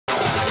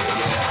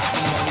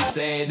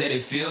say that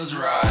it feels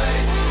right.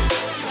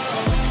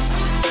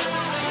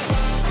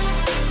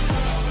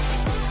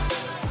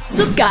 What's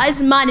up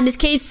guys, my name is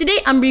Case. Today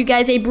I'm bringing you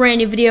guys a brand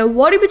new video.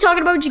 What I'll be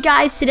talking about with you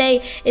guys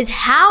today is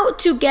how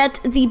to get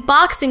the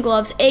boxing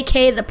gloves,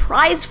 aka the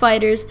prize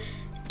fighters,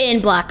 in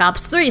Black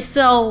Ops 3.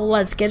 So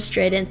let's get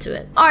straight into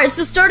it. Alright,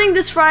 so starting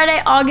this Friday,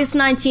 August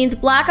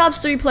 19th, Black Ops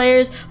 3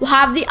 players will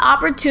have the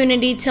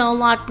opportunity to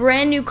unlock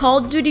brand new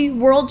Call of Duty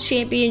World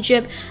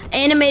Championship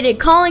animated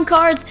calling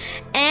cards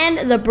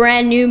and the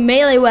brand new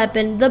melee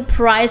weapon, the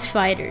prize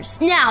fighters.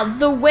 Now,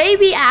 the way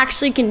we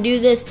actually can do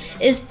this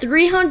is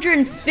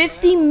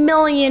 350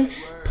 million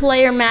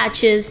player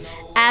matches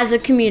as a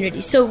community.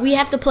 So we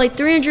have to play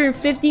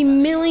 350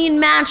 million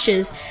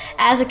matches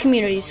as a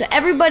community. So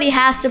everybody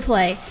has to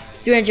play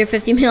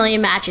 350 million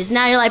matches.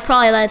 Now you're like,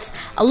 probably that's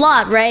a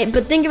lot, right?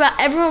 But think about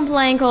everyone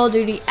playing Call of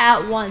Duty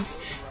at once.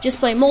 Just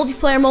play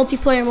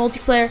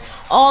multiplayer.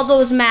 All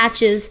those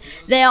matches,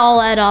 they all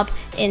add up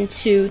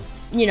into,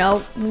 you know,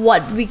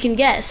 what we can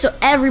get. So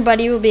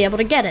everybody will be able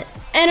to get it.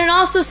 And it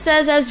also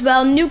says as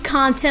well, new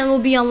content will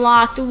be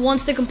unlocked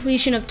once the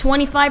completion of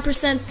 25%,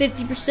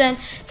 50%,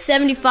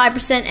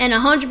 75%, and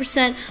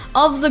 100%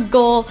 of the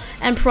goal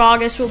and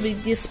progress will be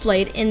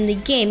displayed in the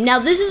game. Now,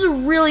 this is a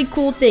really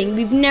cool thing.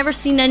 We've never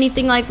seen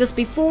anything like this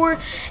before,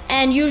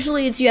 and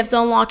usually it's you have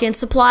to unlock in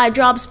supply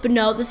drops, but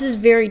no, this is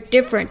very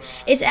different.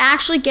 It's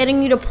actually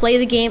getting you to play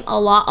the game a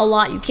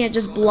lot. You can't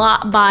just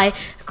buy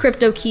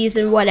crypto keys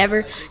and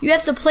whatever. You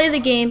have to play the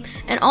game,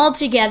 and all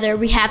together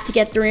we have to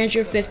get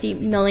 350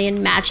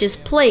 million matches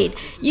played.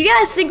 You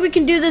guys think we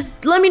can do this?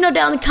 Let me know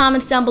down in the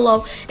comments down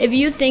below if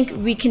you think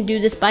we can do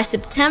this by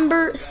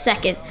September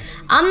 2nd.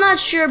 I'm not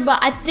sure, but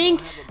I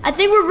think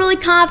we're really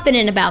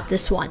confident about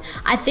this one.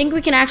 I think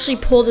we can actually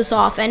pull this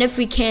off, and if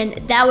we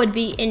can, that would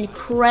be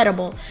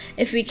incredible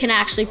if we can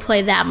actually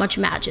play that much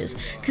matches,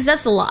 because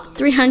that's a lot.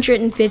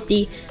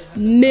 350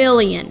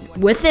 million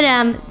with an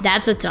M,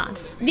 that's a ton.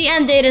 The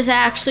end date is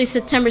actually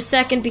September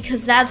 2nd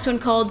because that's when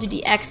Call of Duty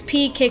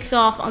XP kicks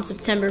off on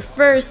September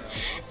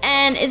 1st,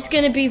 and it's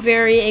going to be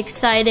very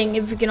exciting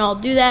if we can all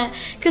do that,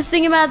 because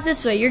think about it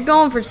this way, you're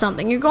going for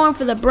something, you're going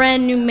for the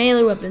brand new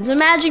melee weapons.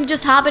 Imagine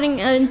just hopping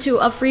into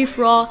a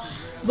free-for-all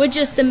with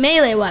just the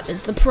melee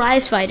weapons, the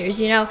prize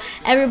fighters, you know,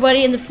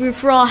 everybody in the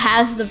free-for-all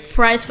has the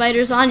prize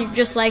fighters on, you're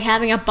just like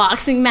having a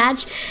boxing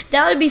match.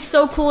 That would be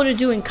so cool to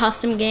do in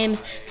custom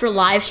games for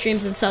live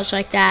streams and such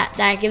like that.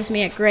 That gives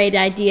me a great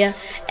idea.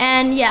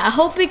 And yeah, I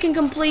hope we can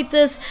complete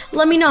this.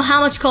 Let me know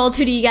how much Call of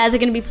Duty you guys are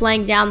going to be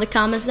playing down in the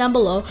comments down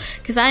below,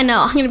 because I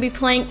know I'm going to be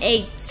playing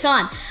a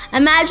ton.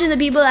 Imagine the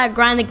people that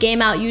grind the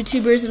game out,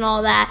 YouTubers and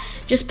all that,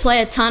 just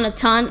play a ton.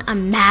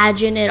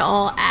 Imagine it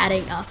all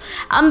adding up.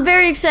 I'm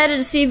very excited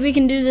to see if we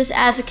can do this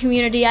as a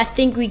community. I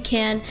think we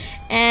can.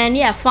 And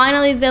yeah,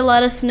 finally they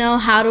let us know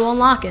how to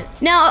unlock it.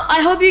 Now,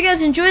 I hope you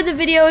guys enjoyed the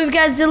video. If you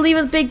guys did, leave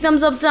a big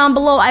thumbs up down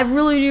below. I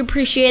really do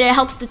appreciate it. It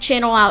helps the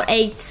channel out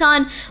a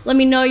ton. Let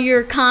me know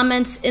your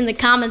comments in the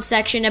comment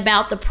section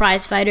about the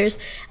prize fighters.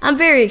 I'm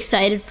very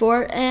excited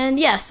for it. And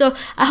yeah, so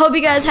I hope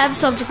you guys have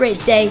yourselves a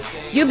great day.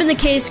 You've been the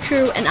Case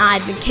Crew, and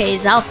I've been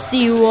Case. I'll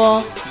see you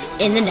all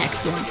in the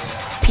next one.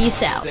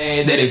 Peace out.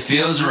 Say that it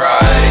feels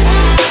right.